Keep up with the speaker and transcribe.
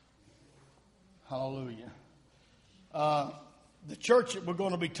Hallelujah. The church that we're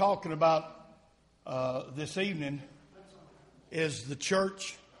going to be talking about this evening is the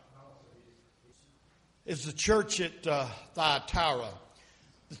church at Thyatira.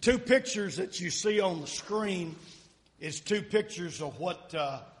 The two pictures that you see on the screen is two pictures of what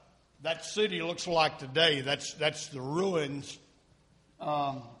that city looks like today. That's the ruins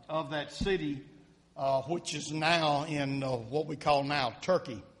of that city, which is now in what we call now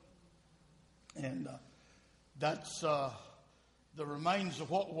Turkey. And that's the remains of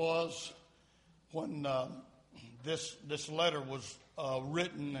what was when this letter was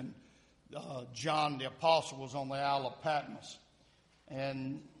written, and John the Apostle was on the Isle of Patmos.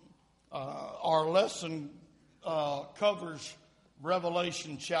 And our lesson covers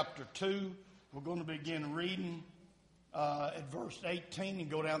Revelation chapter 2. We're going to begin reading at verse 18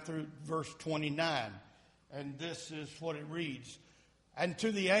 and go down through verse 29. And this is what it reads. And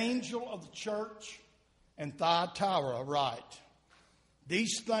to the angel of the church in Thyatira write,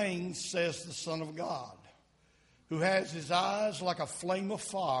 these things says the Son of God, who has his eyes like a flame of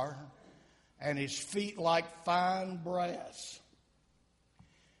fire and his feet like fine brass.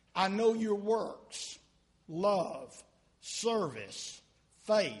 I know your works, love, service,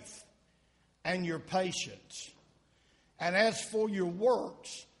 faith, and your patience. And as for your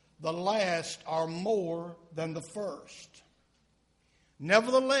works, the last are more than the first.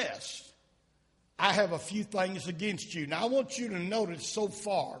 Nevertheless, I have a few things against you. Now, I want you to notice so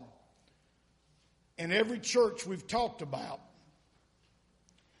far, in every church we've talked about,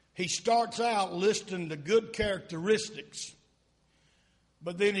 he starts out listing the good characteristics,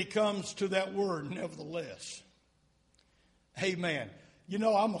 but then he comes to that word, nevertheless. Amen. You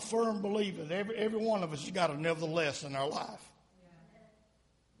know, I'm a firm believer that every one of us has got a nevertheless in our life.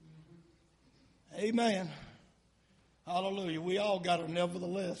 Amen. Hallelujah. We all got a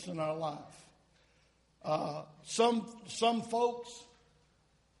nevertheless in our life. Some folks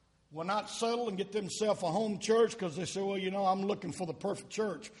will not settle and get themselves a home church because they say, well, you know, I'm looking for the perfect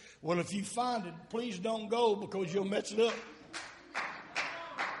church. Well, if you find it, please don't go because you'll mess it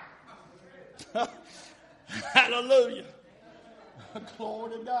up. Hallelujah.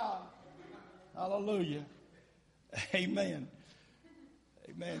 Glory to God. Hallelujah. Amen.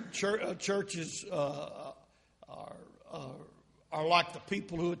 Amen. Churches are like the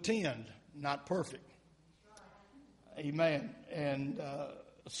people who attend, not perfect. Amen. And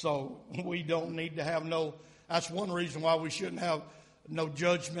so we don't need to have that's one reason why we shouldn't have no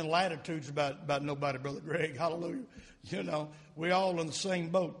judgmental attitudes about nobody, Brother Greg. Hallelujah. You know, we're all in the same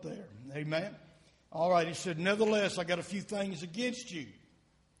boat there. Amen. All right. He said, nevertheless, I got a few things against you.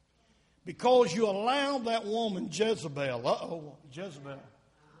 Because you allowed that woman Jezebel, Jezebel,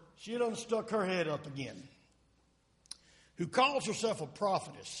 she done stuck her head up again, who calls herself a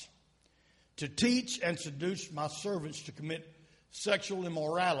prophetess, to teach and seduce my servants to commit sexual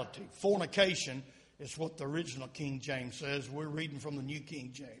immorality. Fornication is what the original King James says. We're reading from the New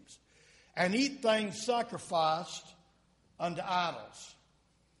King James. And eat things sacrificed unto idols.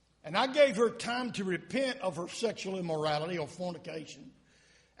 And I gave her time to repent of her sexual immorality or fornication,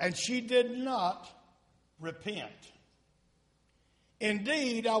 and she did not repent.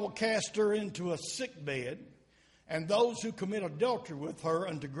 Indeed, I will cast her into a sick bed, and those who commit adultery with her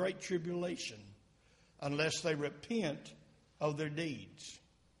into great tribulation, unless they repent of their deeds.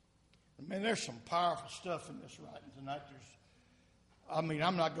 Man, there's some powerful stuff in this writing tonight.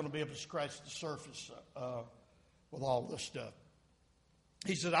 I'm not going to be able to scratch the surface with all this stuff.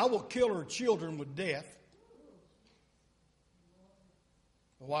 He said, I will kill her children with death.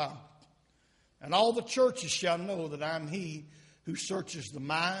 Wow. And all the churches shall know that I'm he who searches the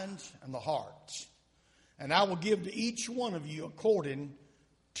minds and the hearts. And I will give to each one of you according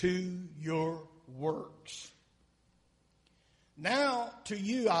to your works. Now to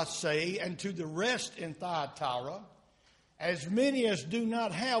you I say, and to the rest in Thyatira, as many as do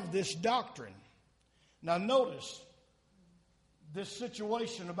not have this doctrine. Now notice this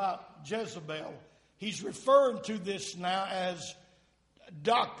situation about Jezebel. He's referring to this now as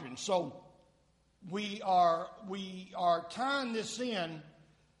doctrine. So we are tying this in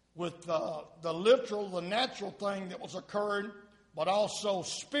with the literal, the natural thing that was occurring, but also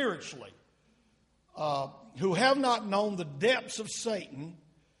spiritually. Who have not known the depths of Satan,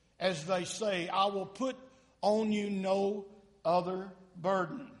 as they say, I will put on you no other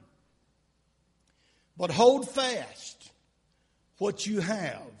burden. But hold fast what you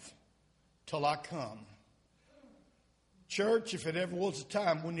have till I come. Church, if it ever was a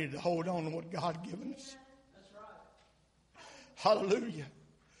time, we need to hold on to what God given us. That's right. Hallelujah.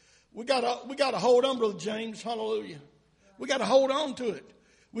 We got to hold on, Brother James. Hallelujah. We got to hold on to it.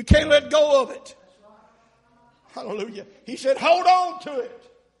 We can't let go of it. Hallelujah. He said, hold on to it.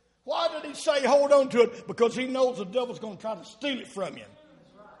 Why did he say hold on to it? Because he knows the devil's going to try to steal it from you.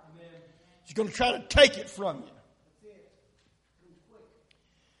 He's going to try to take it from you.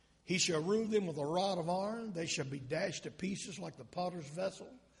 He shall rule them with a rod of iron. They shall be dashed to pieces like the potter's vessel,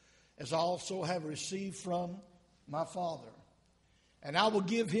 as I also have received from my Father. And I will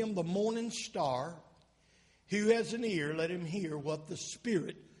give him the morning star. Who has an ear, let him hear what the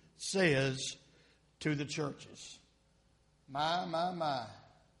Spirit says to the churches. My.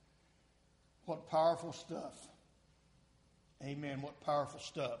 What powerful stuff. Amen. What powerful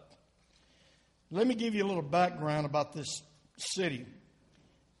stuff. Let me give you a little background about this city.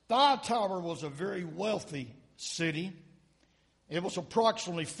 Thyatira was a very wealthy city. It was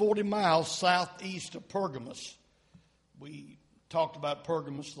approximately 40 miles southeast of Pergamos. We talked about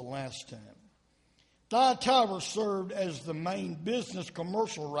Pergamos the last time. Thyatira served as the main business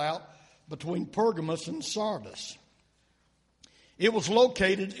commercial route between Pergamos and Sardis. It was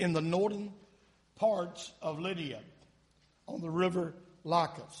located in the northern parts of Lydia on the river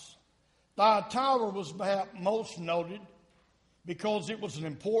Lycus. Thyatira was perhaps most noted because it was an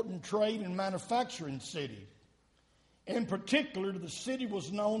important trade and manufacturing city. In particular, the city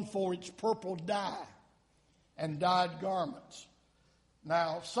was known for its purple dye and dyed garments.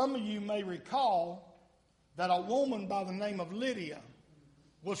 Now, some of you may recall that a woman by the name of Lydia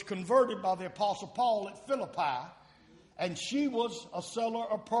was converted by the Apostle Paul at Philippi, and she was a seller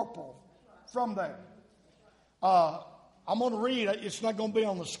of purple from there. I'm going to read it. It's not going to be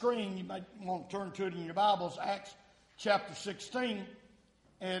on the screen. You might want to turn to it in your Bibles, Acts chapter 16.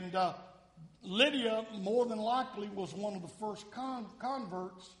 And Lydia, more than likely, was one of the first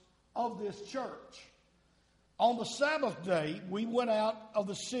converts of this church. On the Sabbath day, we went out of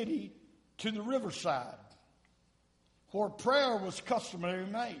the city to the riverside, where prayer was customarily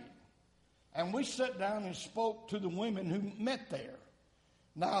made. And we sat down and spoke to the women who met there.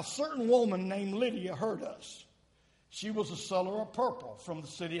 Now, a certain woman named Lydia heard us. She was a seller of purple from the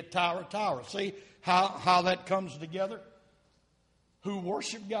city of Thyatira. See how that comes together? Who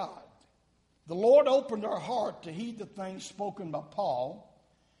worship God. The Lord opened her heart to heed the things spoken by Paul.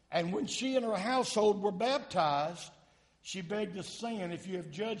 And when she and her household were baptized, she begged us, saying, if you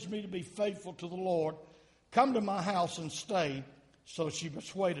have judged me to be faithful to the Lord, come to my house and stay. So she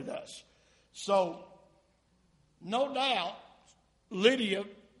persuaded us. So, no doubt, Lydia,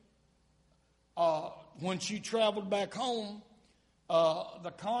 when she traveled back home,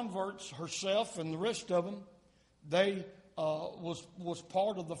 the converts, herself and the rest of them, they was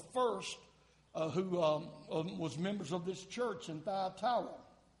part of the first who was members of this church in Thyatira.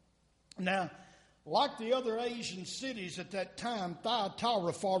 Now, like the other Asian cities at that time,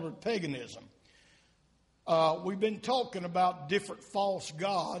 Thyatira followed paganism. We've been talking about different false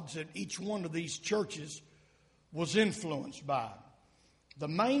gods that each one of these churches was influenced by. The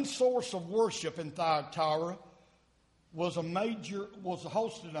main source of worship in Thyatira was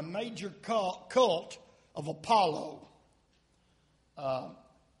hosted a major cult of Apollo.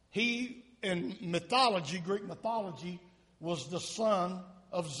 He, in mythology, Greek mythology, was the son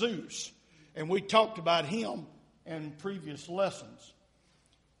of Zeus. And we talked about him in previous lessons.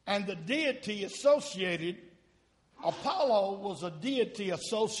 And the deity associated, Apollo was a deity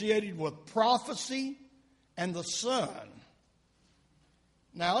associated with prophecy and the sun.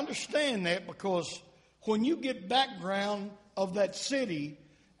 Now understand that, because when you get background of that city,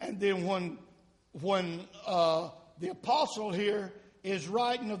 and then when the apostle here is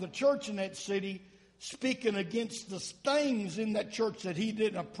writing of the church in that city, speaking against the things in that church that he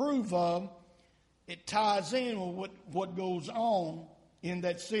didn't approve of, it ties in with what goes on in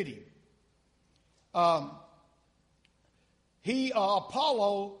that city.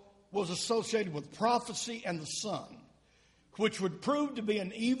 Apollo was associated with prophecy and the sun, which would prove to be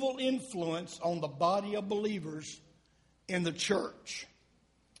an evil influence on the body of believers in the church.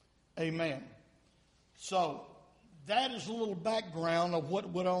 Amen. So that is a little background of what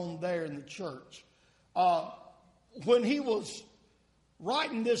went on there in the church. When he was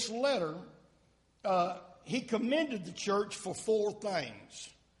writing this letter, he commended the church for four things.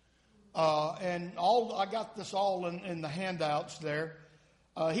 And I got this all in the handouts there.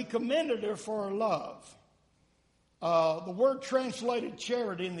 He commended her for her love. The word translated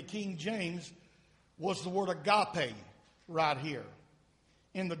charity in the King James was the word agape right here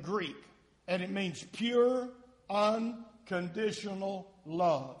in the Greek. And it means pure, unconditional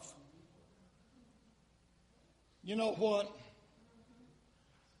love. You know what?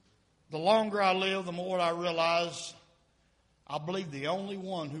 The longer I live, the more I realize I believe the only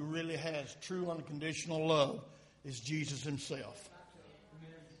one who really has true unconditional love is Jesus himself.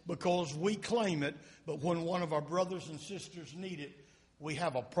 because we claim it, but when one of our brothers and sisters need it, we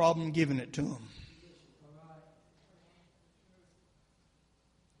have a problem giving it to them.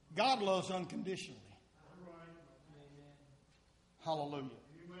 God loves unconditionally. Hallelujah.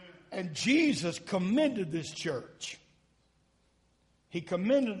 And Jesus commended this church. He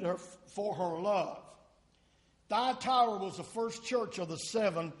commended her for her love. Thyatira was the first church of the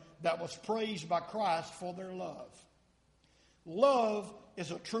 7 that was praised by Christ for their love. Love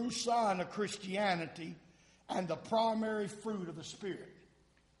is a true sign of Christianity and the primary fruit of the Spirit.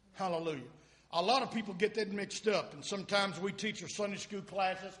 Hallelujah. A lot of people get that mixed up, and sometimes we teach our Sunday school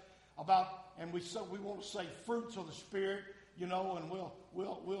classes about, and we want to say fruits of the Spirit, you know, and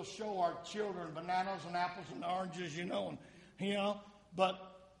we'll show our children bananas and apples and oranges,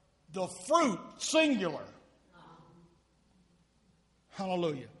 but the fruit, singular.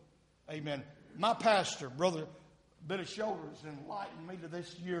 Hallelujah. Amen. My pastor, Brother Billy Shoulders, enlightened me to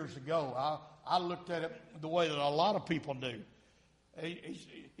this years ago. I looked at it the way that a lot of people do.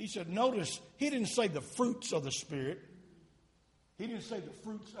 He said, notice, he didn't say the fruits of the Spirit. He didn't say the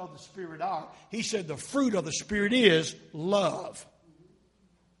fruits of the Spirit are. He said the fruit of the Spirit is love.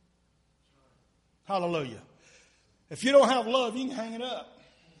 Hallelujah. If you don't have love, you can hang it up.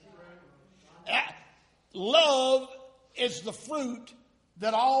 Love is the fruit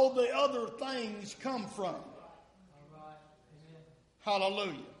that all the other things come from.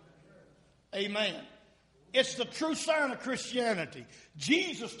 Hallelujah. Amen. It's the true sign of Christianity.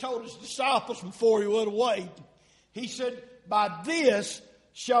 Jesus told his disciples before he went away, he said, by this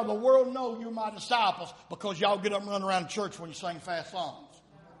shall the world know you're my disciples, because y'all get up and run around the church when you sing fast songs.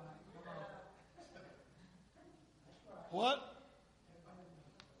 What?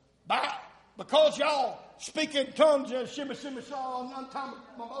 Because y'all speak in tongues, shimmy, shimmy, shaw, and untie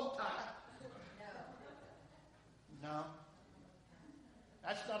my bow tie. No.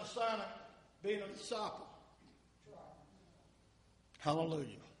 That's not a sign of being a disciple.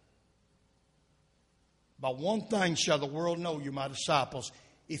 Hallelujah. By one thing shall the world know you're my disciples,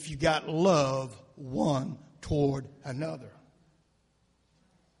 if you got love one toward another.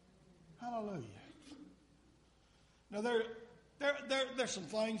 Hallelujah. Now there's some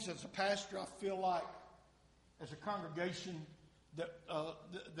things as a pastor I feel like as a congregation that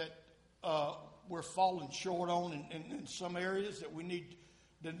we're falling short on in some areas that we need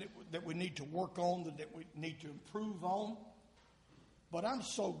to work on, that we need to improve on. But I'm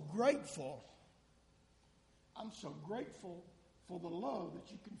so grateful. I'm so grateful for the love that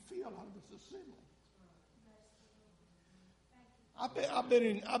you can feel out of this assembly.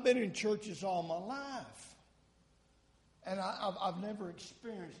 I've been in churches all my life, and I've never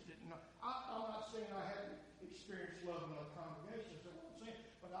experienced it. No, I'm not saying I haven't experienced love in other congregations, that's what I'm saying,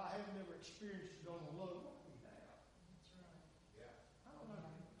 but I have never experienced it on the love that we have. That's right. Yeah.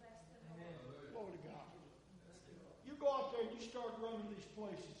 Hallelujah. Glory to God. You go out there and you start running these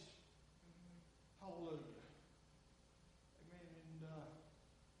places. Hallelujah.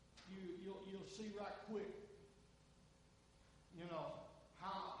 You'll see right quick,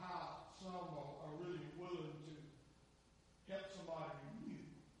 how some are really willing to help somebody new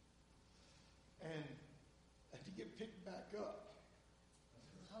and to get picked back up.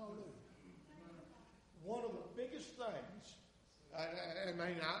 Hallelujah. One of the biggest things,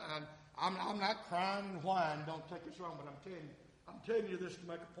 I'm not crying and whining, don't take this wrong, but I'm telling you this to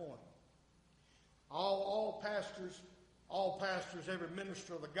make a point. All pastors, every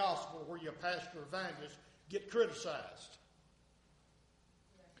minister of the gospel, where you're a pastor or evangelist, get criticized.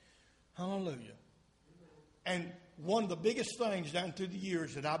 Hallelujah. And one of the biggest things down through the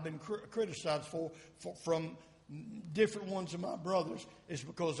years that I've been criticized for from different ones of my brothers is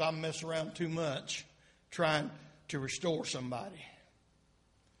because I mess around too much trying to restore somebody.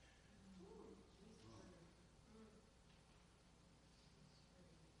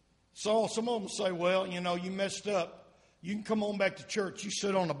 So some of them say, well, you messed up. You can come on back to church. You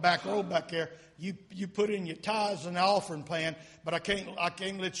sit on the back row back there. You put in your tithes and the offering plan, but I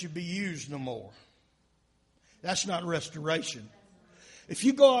can't let you be used no more. That's not restoration. If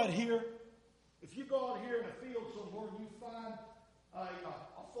you go out here in a field somewhere and you find a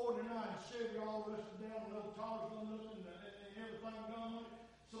 49 Chevy all rusted down with no tires on it and everything done on it,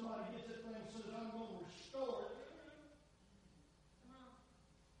 somebody gets that thing and says, I'm going to restore it.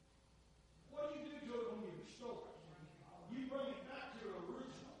 What do you do to it when you restore it? You bring it back to the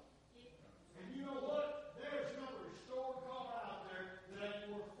original. And you know what? There's not a restored car out there that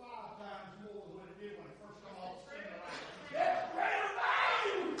ain't worth 5 times more than what it did when it first come off the scene. It's greater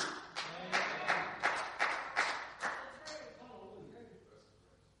value!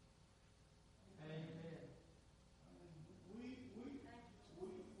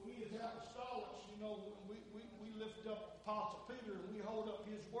 Apostle Peter, and we hold up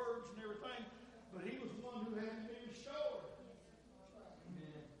his words and everything, but he was one who had to be restored.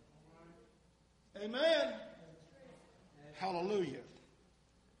 Amen. Hallelujah.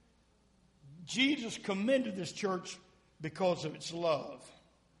 Jesus commended this church because of its love.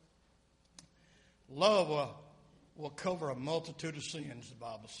 Love will cover a multitude of sins, the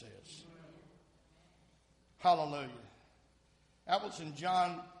Bible says. Hallelujah. That was in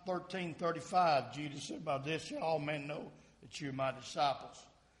John 13:35. Jesus said, "By this shall all men know that you are my disciples."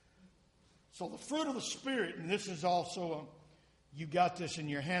 So the fruit of the Spirit, and this is also, you got this in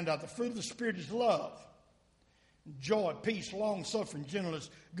your handout, the fruit of the Spirit is love, joy, peace, long-suffering, gentleness,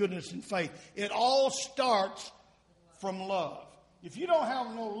 goodness, and faith. It all starts from love. If you don't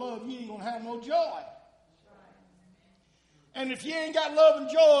have no love, you ain't going to have no joy. And if you ain't got love and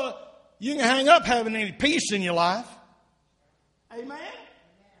joy, you can hang up having any peace in your life. Amen?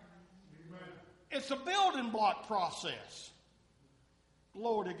 It's a building block process.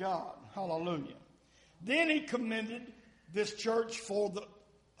 Glory to God. Hallelujah. Then he commended this church for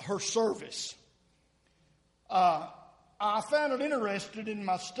her service. I found it interesting in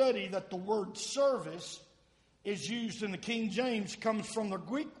my study that the word service is used in the King James, comes from the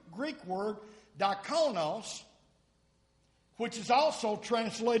Greek word diakonos, which is also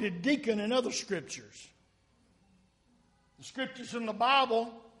translated deacon in other scriptures. The scriptures in the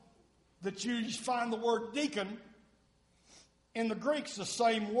Bible that you find the word deacon, in the Greek's the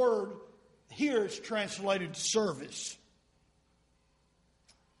same word. Here it's translated service.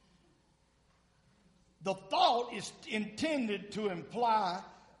 The thought is intended to imply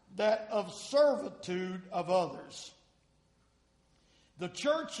that of servitude of others. The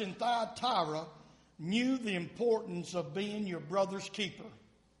church in Thyatira knew the importance of being your brother's keeper.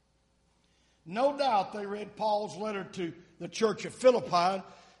 No doubt they read Paul's letter to the church of Philippi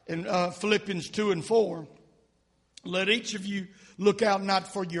in Philippians 2 and 4. Let each of you look out not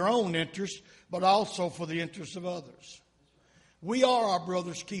for your own interest, but also for the interest of others. We are our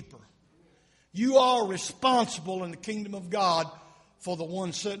brother's keeper. You are responsible in the kingdom of God for the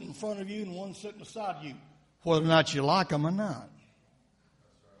one sitting in front of you and one sitting beside you, whether or not you like them or not.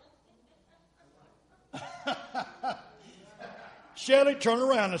 Shelley, turn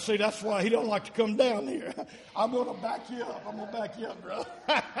around and see, that's why he don't like to come down here. I'm going to back you up. I'm going to back you up, bro.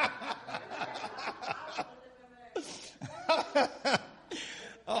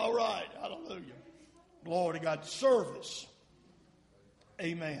 All right. Hallelujah. Glory to God. Service.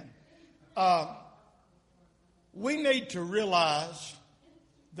 Amen. We need to realize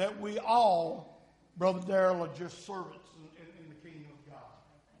that we all, Brother Darrell, are just servants in the kingdom of God.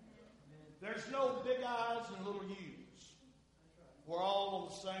 There's no big eyes and little U's. We're all on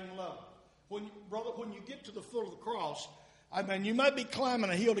the same level. When you get to the foot of the cross, I mean, you may be climbing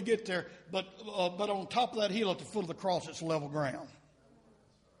a hill to get there, but on top of that hill at the foot of the cross, it's level ground.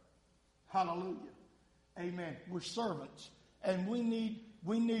 Hallelujah. Amen. We're servants, and we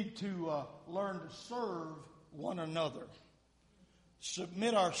need to learn to serve one another.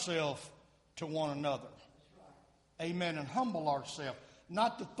 Submit ourselves to one another. Amen. And humble ourselves.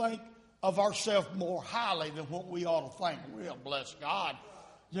 Not to think of ourselves more highly than what we ought to think. Well, bless God.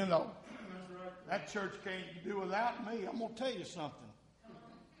 You know, that church can't do without me. I'm going to tell you something.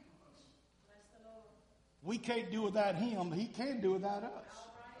 We can't do without him, but he can do without us.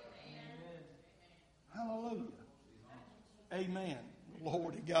 Hallelujah. Amen.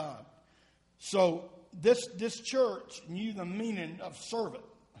 Glory to God. So this church knew the meaning of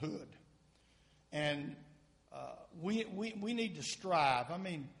servanthood. And we need to strive. I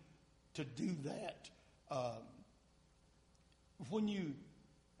mean, to do that.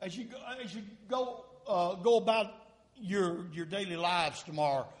 As you go about your daily lives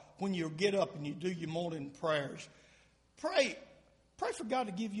tomorrow, when you get up and you do your morning prayers, pray for God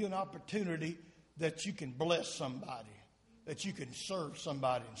to give you an opportunity that you can bless somebody, that you can serve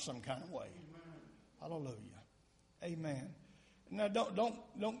somebody in some kind of way. Hallelujah. Amen. Now, don't.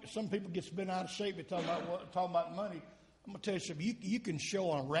 Some people get bent out of shape by talking about money. I'm going to tell you something. You can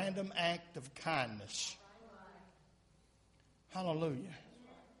show a random act of kindness. Hallelujah.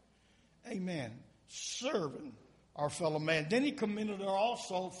 Amen. Serving our fellow man. Then he commended her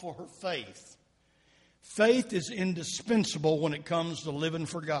also for her faith. Faith is indispensable when it comes to living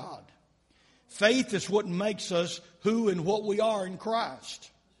for God. Faith is what makes us who and what we are in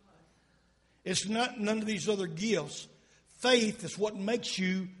Christ. It's not none of these other gifts. Faith is what makes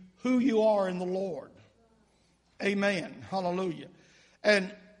you who you are in the Lord. Amen. Hallelujah.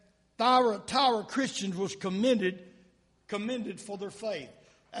 And Thyatira Christians was commended for their faith.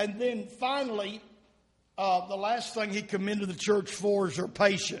 And then finally, the last thing he commended the church for is their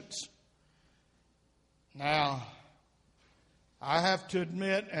patience. Now, I have to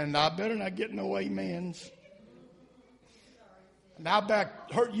admit, and I better not get no amens. And I'll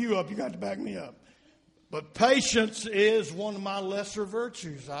hurt you up. You got to back me up. But patience is one of my lesser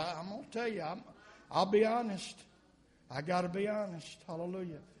virtues. I'm going to tell you. I'll be honest. I got to be honest.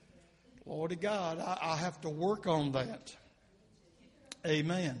 Hallelujah. Glory to God. I have to work on that.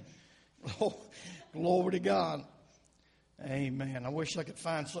 Amen. Glory to God. Amen. I wish I could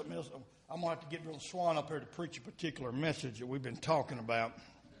find something else. I'm going to have to get Brother Swan up here to preach a particular message that we've been talking about.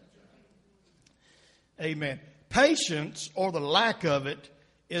 Amen. Patience, or the lack of it,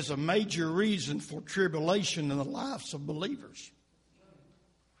 is a major reason for tribulation in the lives of believers.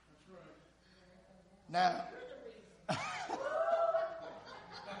 Now,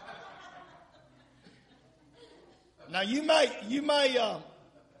 you may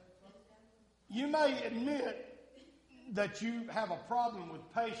admit that you have a problem with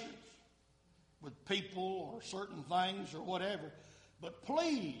patience with people or certain things or whatever, but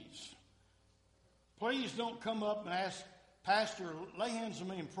please don't come up and ask, Pastor, lay hands on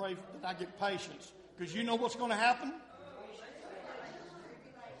me and pray that I get patience, because you know what's going to happen?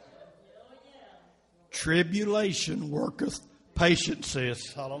 Tribulation worketh patience,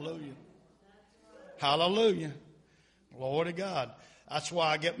 says. Hallelujah. Hallelujah. Glory to God. That's why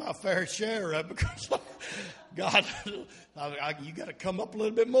I get my fair share of it, because God, you got to come up a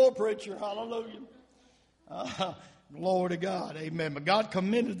little bit more, preacher. Hallelujah. Glory to God. Amen. But God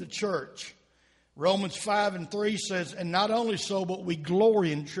commended the church. Romans 5:3 says, and not only so, but we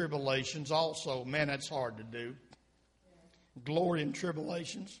glory in tribulations also. Man, that's hard to do. Glory in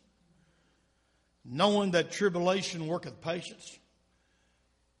tribulations. Knowing that tribulation worketh patience.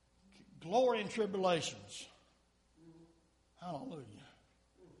 Glory in tribulations. Hallelujah.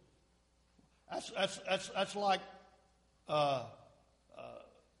 That's like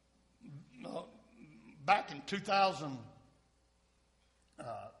back in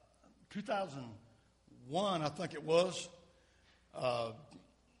 2001, I think it was. I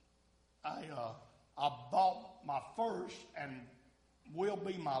bought my first and will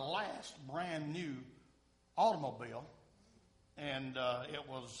be my last brand new automobile, and it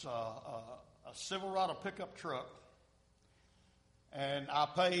was a Silverado pickup truck, and I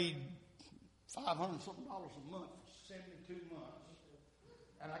paid $500-something a month for 72 months,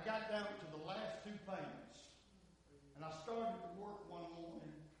 and I got down to the last two payments, and I started to work one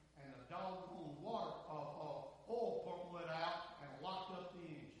morning, and the doggone oil pump went out and locked up the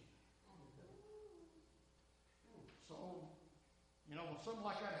engine. So, you know, when something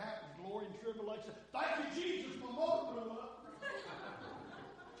like that happens, glory and tribulation, thank you, Jesus, my motor blew up.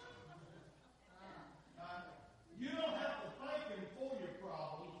 You don't have to thank Him for your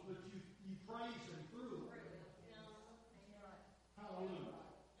problems, but you praise Him through it. Hallelujah.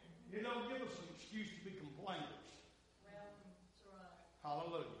 It don't give us an excuse to be complainers.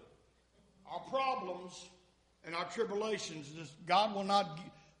 Hallelujah. Our problems and our tribulations, God will not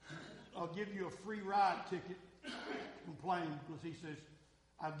give you a free ride ticket complaining, because He says,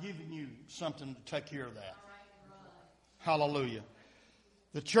 I've given you something to take care of that. Hallelujah.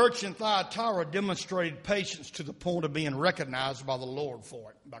 The church in Thyatira demonstrated patience to the point of being recognized by the Lord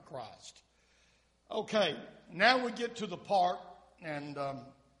for it, by Christ. Okay, now we get to the part, and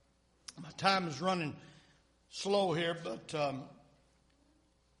my time is running slow here, but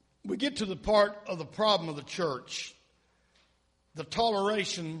we get to the part of the problem of the church, the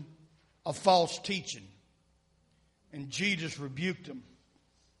toleration of false teaching. And Jesus rebuked them.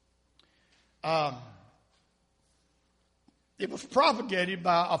 It was propagated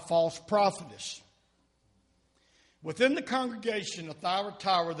by a false prophetess. Within the congregation of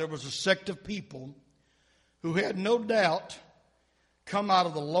Thyatira, there was a sect of people who had no doubt come out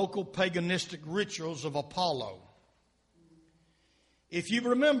of the local paganistic rituals of Apollo. If you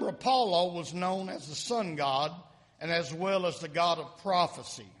remember, Apollo was known as the sun god and as well as the god of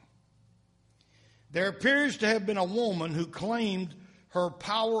prophecy. There appears to have been a woman who claimed her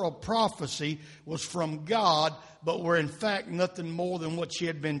power of prophecy was from God, but were in fact nothing more than what she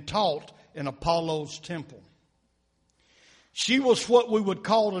had been taught in Apollo's temple. She was what we would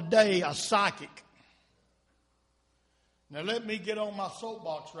call today a psychic. Now let me get on my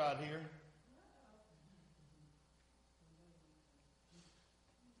soapbox right here.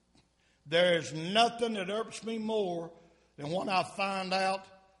 There's nothing that irks me more than when I find out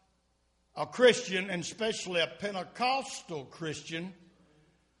a Christian, and especially a Pentecostal Christian,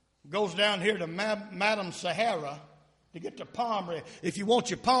 goes down here to Madame Sahara to get the palm red. If you want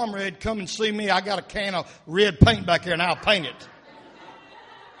your palm red, come and see me. I got a can of red paint back here, and I'll paint it.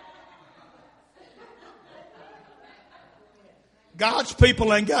 God's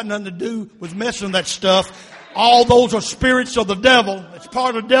people ain't got nothing to do with messing with that stuff. All those are spirits of the devil. It's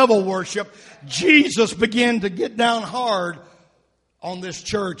part of devil worship. Jesus began to get down hard on this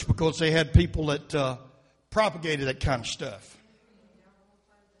church because they had people that propagated that kind of stuff.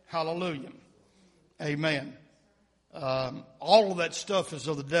 Hallelujah. Amen. All of that stuff is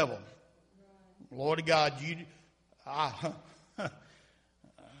of the devil. Lord of God,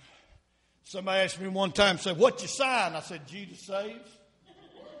 somebody asked me one time, said, "What's your sign?" I said, "Jesus saves."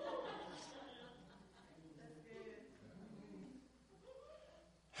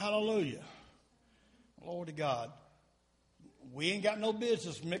 Hallelujah. Lord of God. We ain't got no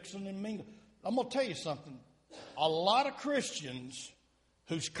business mixing and mingling. I'm going to tell you something. A lot of Christians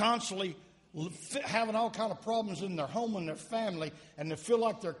who's constantly having all kind of problems in their home and their family, and they feel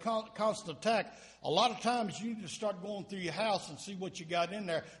like they're constant attack, a lot of times you just start going through your house and see what you got in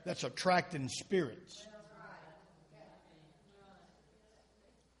there that's attracting spirits.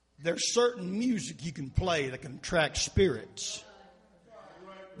 There's certain music you can play that can attract spirits.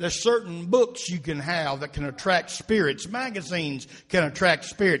 There's certain books you can have that can attract spirits. Magazines can attract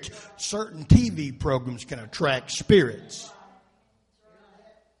spirits. Certain TV programs can attract spirits.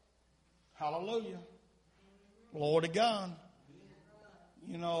 Hallelujah. Glory to God.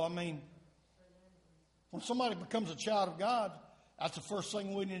 You know, I mean, when somebody becomes a child of God, that's the first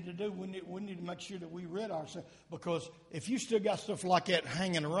thing we need to do. We need to make sure that we rid ourselves. Because if you still got stuff like that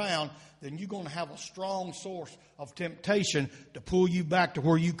hanging around, then you're going to have a strong source of temptation to pull you back to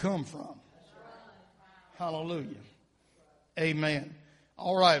where you come from. Hallelujah. Amen.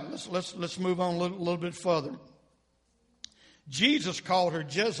 All right, let's move on a little bit further. Jesus called her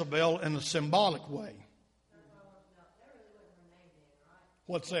Jezebel in a symbolic way.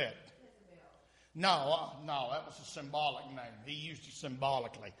 What's that? No, that was a symbolic name. He used it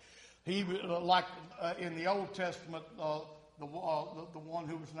symbolically. He like in the Old Testament, the one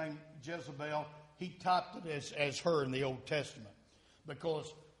who was named Jezebel, he typed it as her in the Old Testament,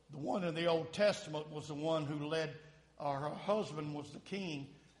 because the one in the Old Testament was the one who led, or her husband was the king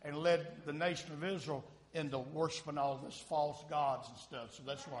and led the nation of Israel into worshiping all this false gods and stuff. So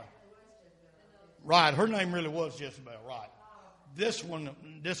that's why. Right, her name really was Jezebel. Right. This one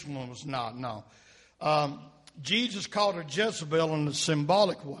was not. No. Jesus called her Jezebel in a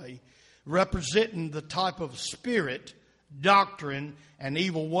symbolic way, representing the type of spirit, doctrine, and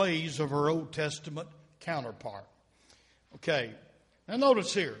evil ways of her Old Testament counterpart. Okay. Now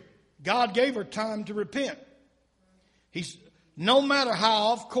notice here, God gave her time to repent. No matter how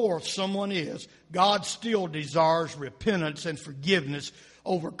off course someone is, God still desires repentance and forgiveness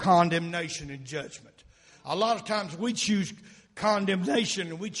over condemnation and judgment. A lot of times we choose condemnation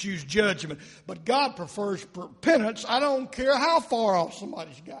and we choose judgment, but God prefers repentance. I don't care how far off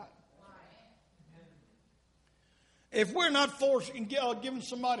somebody's got. If we're not giving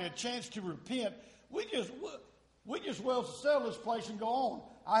somebody a chance to repent, we just well sell this place and go on.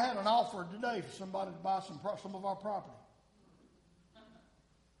 I had an offer today for somebody to buy some of our property.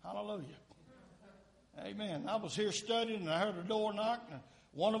 Hallelujah. Amen. I was here studying and I heard a door knock, and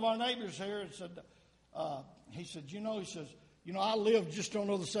one of our neighbors here said, he said, I live just on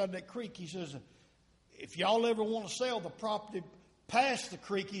the other side of that creek. He says, if y'all ever want to sell the property past the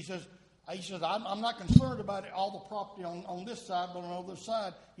creek, he says, I'm not concerned about all the property on this side, but on the other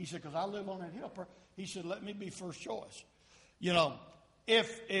side, he said, because I live on that hill. He said, let me be first choice. You know,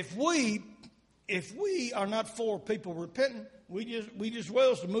 if we are not for people repenting, we just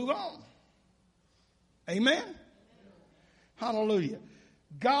well to move on. Amen. Hallelujah.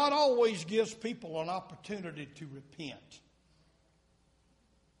 God always gives people an opportunity to repent.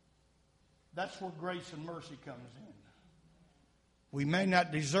 That's where grace and mercy comes in. We may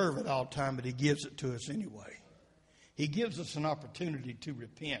not deserve it all the time, but He gives it to us anyway. He gives us an opportunity to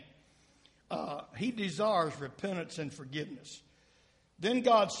repent. He desires repentance and forgiveness. Then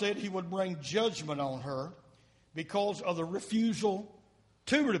God said He would bring judgment on her because of the refusal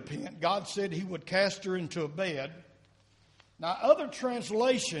to repent. God said He would cast her into a bed. Now, other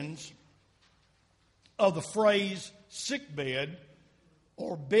translations of the phrase sick bed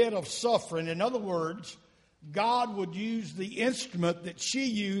or bed of suffering, in other words, God would use the instrument that she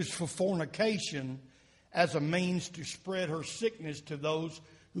used for fornication as a means to spread her sickness to those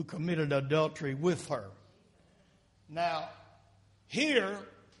who committed adultery with her. Now, here,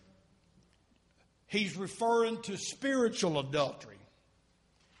 He's referring to spiritual adultery.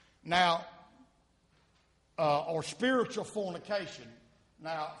 Now, or spiritual fornication.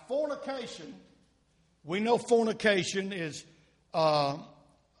 Now, fornication, we know fornication is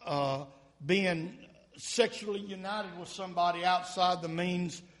being sexually united with somebody outside the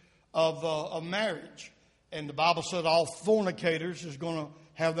means of marriage. And the Bible said all fornicators is going to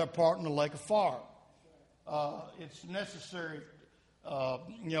have their part in the lake of fire. it's necessary.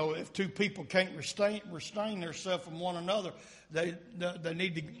 If two people can't restrain themselves from one another, they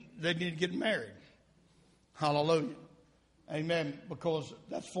need to get married. Hallelujah, amen. Because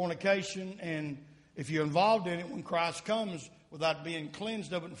that's fornication, and if you're involved in it, when Christ comes without being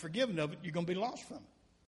cleansed of it and forgiven of it, you're going to be lost from it.